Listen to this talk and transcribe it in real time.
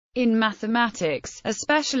In mathematics,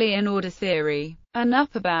 especially in order theory, an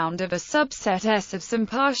upper bound of a subset S of some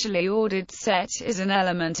partially ordered set is an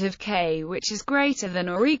element of K which is greater than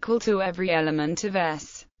or equal to every element of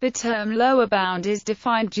S. The term lower bound is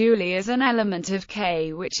defined duly as an element of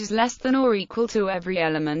K which is less than or equal to every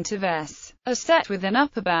element of S. A set with an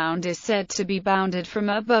upper bound is said to be bounded from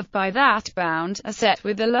above by that bound. A set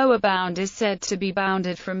with a lower bound is said to be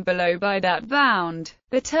bounded from below by that bound.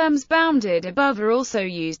 The terms bounded above are also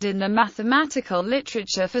used in the mathematical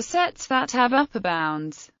literature for sets that have upper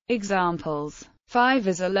bounds. Examples: 5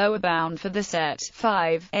 is a lower bound for the set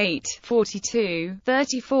 5, 8, 42,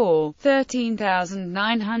 34,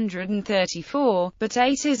 13,934, but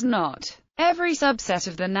 8 is not. Every subset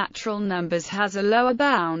of the natural numbers has a lower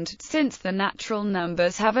bound, since the natural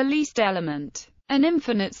numbers have a least element. An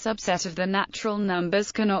infinite subset of the natural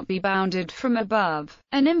numbers cannot be bounded from above.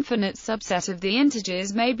 An infinite subset of the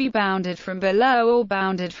integers may be bounded from below or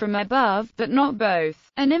bounded from above, but not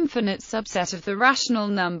both. An infinite subset of the rational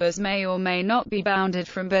numbers may or may not be bounded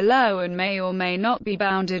from below and may or may not be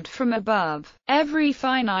bounded from above. Every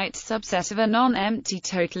finite subset of a non-empty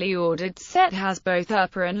totally ordered set has both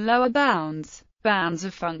upper and lower bounds. Bounds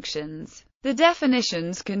of functions. The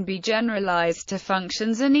definitions can be generalized to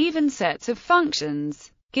functions and even sets of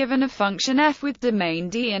functions. Given a function f with domain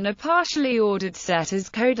D and a partially ordered set as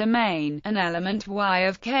codomain, an element y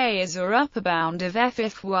of k is or upper bound of f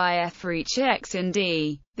if y for each x in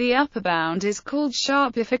D. The upper bound is called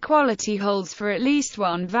sharp if equality holds for at least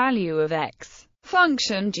one value of x.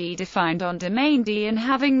 Function g defined on domain D and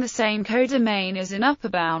having the same codomain is an upper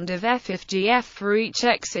bound of f if gf for each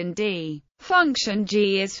x in D. Function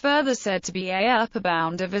g is further said to be a upper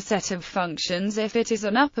bound of a set of functions if it is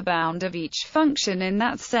an upper bound of each function in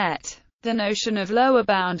that set. The notion of lower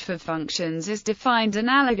bound for functions is defined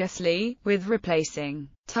analogously, with replacing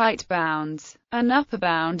tight bounds. An upper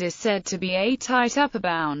bound is said to be a tight upper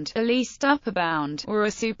bound, a least upper bound, or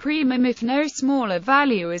a supremum if no smaller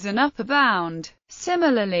value is an upper bound.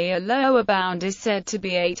 Similarly, a lower bound is said to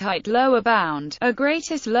be a tight lower bound, a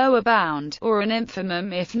greatest lower bound, or an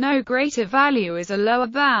infimum if no greater value is a lower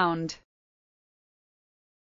bound.